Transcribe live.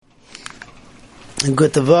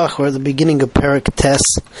Good Tavach, or the beginning of Perek Tes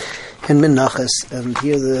and Menachos, and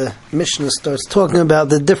here the Mishnah starts talking about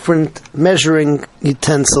the different measuring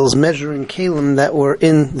utensils, measuring kelim that were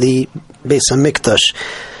in the Beis HaMikdash.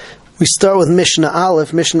 We start with Mishnah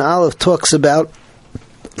Aleph. Mishnah Aleph talks about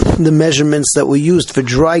the measurements that were used for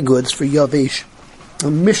dry goods, for Yavesh.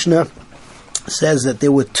 Mishnah says that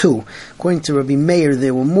there were two. According to Rabbi Meir,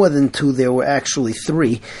 there were more than two. There were actually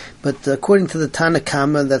three. But according to the Tana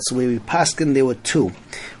Kama, that's the way we paskin, there were two.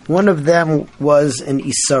 One of them was an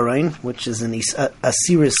Isarain, which is an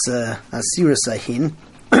Asiris Ahin,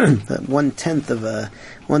 1/10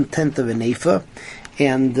 of an ephah,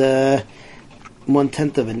 and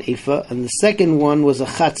 1/10 of an ephah. And the second one was a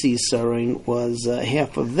Chatzi Isarain, was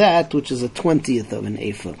half of that, which is a 20th of an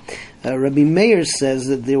ephah. Rabbi Meir says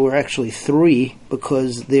that there were actually three,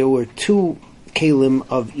 because there were two kelim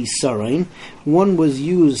of Isarain. One was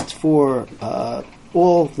used for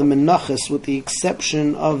all the menachas, with the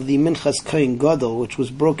exception of the Minchas Kohen Gadol, which was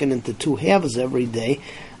broken into two halves every day.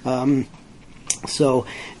 So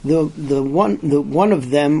the one of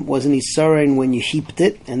them was an Isarain when you heaped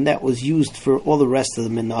it, and that was used for all the rest of the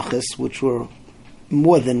menachas, which were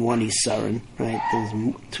more than one Isarain, right? There's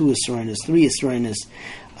two Isarainis, three Isarainis.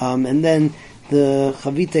 And then the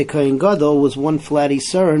Chavite Kohen Gadol was one flat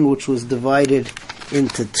Isarain, which was divided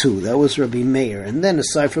into two. That was Rabbi Meir. And then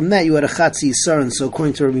aside from that, you had a Chatzi Isarain. So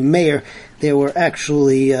according to Rabbi Meir, there were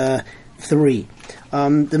actually three.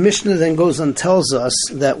 The Mishnah then goes on and tells us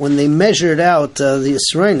that when they measured out the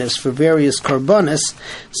Israinis for various karbanis,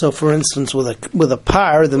 so for instance with a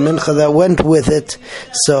par, the mincha that went with it,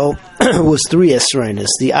 so was three Israinis.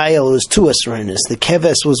 The ayel was two Israinis. The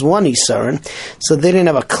keves was one Isarin. So they didn't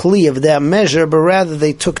have a kli of that measure, but rather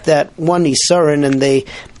they took that one Isarin and they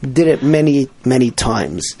did it many, many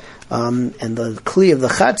times. And the kli of the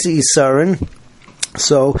Chatzi Isarin,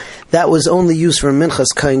 so that was only used for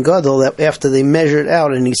Minchas Kohen Gadol, that after they measured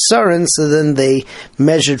out an Isarin, so then they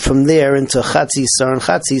measured from there into Chatzi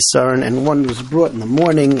Isarin, and one was brought in the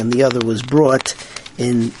morning and the other was brought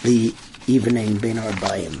in the evening, Bein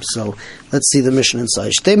Arbayim. So let's see the Mishnah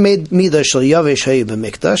inside. They made Midah Shel Yavesh Hayu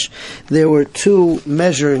B'Mikdash. There were two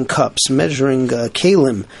measuring cups, measuring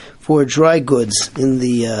kelim for dry goods in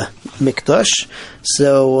the Mikdash.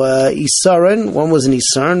 So Isarin, one was an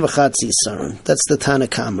Isarin, v'chatzi Isarin. That's the Tana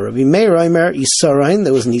Kama. Rabbi Meir Omer Isarin,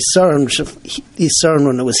 there was an Isarin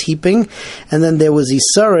when it was heaping, and then there was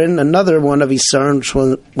Isarin, another one of Isarin, which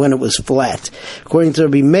was when it was flat. According to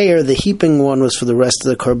Rabbi Meir, the heaping one was for the rest of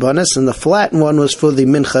the karbanis, and the flat one was for the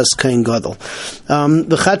Minchas Kohen Gadol.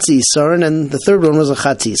 V'chatzi Isarin, and the third one was a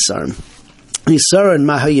Chatzi Isarin. Isarin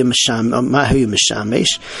mahayu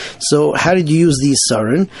mishamesh. So how did you use the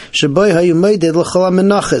Isarin? Shaboy hayu meided l'chol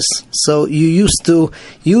menachas. So you used to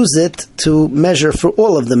use it to measure for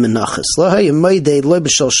all of the menachas. Lahayu meided lo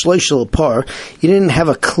b'shel shloishel par. You didn't have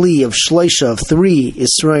a kli of shloisha of three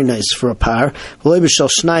Israelis for a par. Lo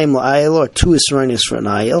b'shel shnayim la'ayel, or two Israelis for an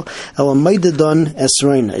ayel. Ela meidedon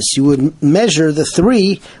Israelis. You would measure the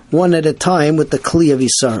three one at a time with the kli of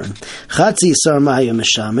Isarin. Chatzi Isarin mahayu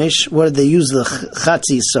mishamesh. What did they use the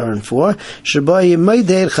Chatzi Isarin for? Shabai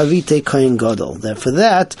Meidei Chavite Kohen Gadol. For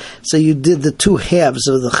that, so you did the two halves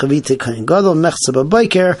of the Chavite Kohen Gadol, Mechza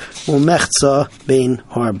B'Baiker, or Mechza Bein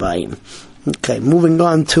Harbayim. Okay, moving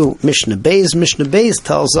on to Mishnah Beis. Mishnah Beis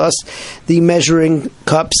tells us the measuring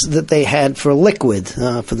cups that they had for liquid,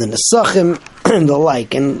 for the Nesachim and the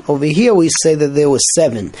like. And over here we say that there were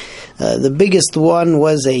seven. The biggest one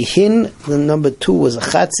was a hin. The number two was a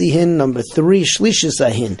Chatzi hin. Number three, Shlishis a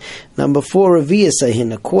hin. Number four, Revius a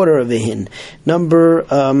hin, a quarter of a hin. Number,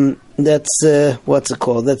 that's what's it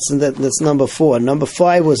called? That's number four. Number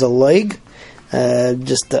five was a loig.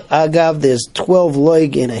 Just the agav, there's 12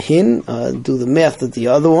 loig in a hin. Do the math at the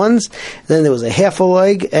other ones. Then there was a half a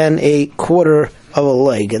loig and a quarter of a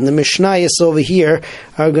loig. And the Mishnayos over here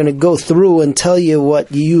are going to go through and tell you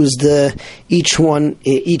what you used each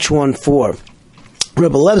one for.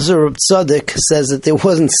 Rebbe Lezer Reb Tzadok says that there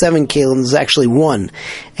wasn't seven kelim, there was actually one.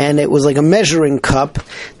 And it was like a measuring cup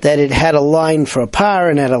that it had a line for a par,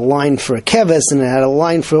 and had a line for a keves, and it had a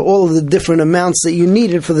line for all of the different amounts that you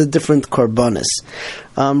needed for the different karbanis.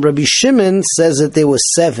 Rabbi Shimon says that there was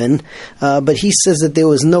seven, but he says that there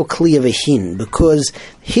was no kli of a hin, because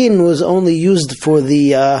hin was only used for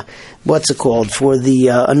the for the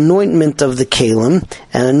anointment of the kelim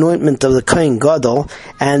and anointment of the Kohen Gadol,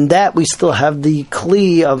 and that we still have the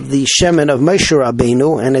kli of the shemen of Moshe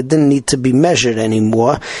Rabbeinu, and it didn't need to be measured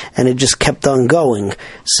anymore, and it just kept on going.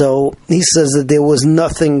 So he says that there was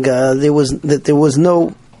nothing, there was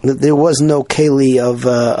no keli of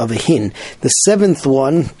a hin. The seventh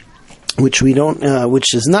one which we don't,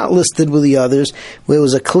 which is not listed with the others. Where it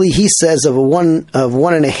was a kli, he says, of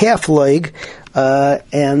 1.5 leg,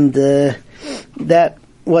 and that.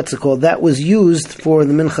 What's it called? That was used for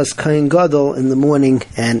the Minchas Kohen Gadol in the morning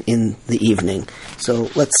and in the evening.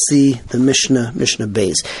 So let's see the Mishnah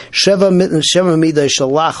Beis. Sheva miday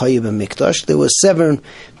shalach hayu b'mikdash. There were 7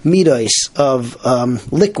 midos of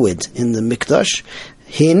liquid in the mikdash.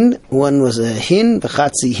 Hin, one was a hin,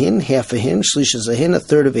 v'chatzi hin, half a hin, shlish is a hin, a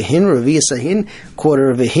third of a hin, revius a hin, quarter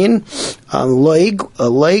of a hin, loig, a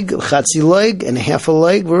leg, v'chatzi leg, and half a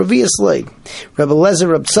leg, revius leg. Rabbi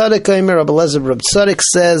Lezer Rab Tzadik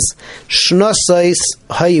says, shnosais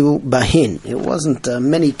hayu bahin. It wasn't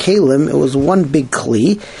many kalim, it was one big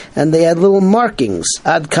kli, and they had little markings,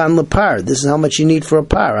 ad kan lepar. This is how much you need for a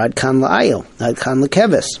par, ad kan la'ayil, ad kan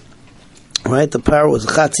lekeves. Right, the par was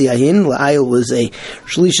chatzi ahin, la'ayil was a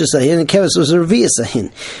shlishas ahin, and keves was a revius ahin.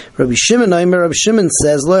 Rabbi Shimon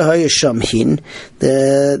says, lo haya sham hin,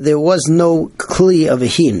 there was no kli of a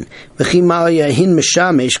hin. V'chim hin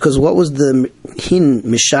mishamish, because what was the hin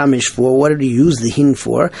mishamish for? What did he use the hin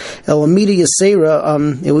for? Elamida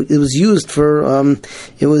yasera, it was used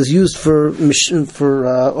for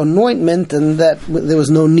anointment, and that there was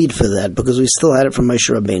no need for that because we still had it from Moshe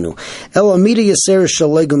Rabbeinu. Elamida yasera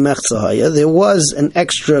shalegu mechzahaya. There was an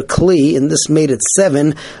extra kli, and this made it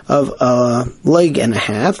 7 of a leg and a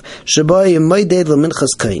half. Shabai mayded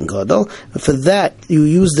leminchas kain gadol. For that, you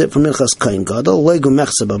used it for minchas kain gadol. Legu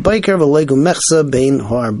mechza b'bayker, v'legu mechza bein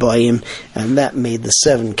harbayim, and that made the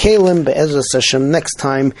 7 kalim. Be'ezras Hashem, next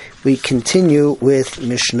time we continue with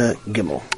Mishnah Gimel.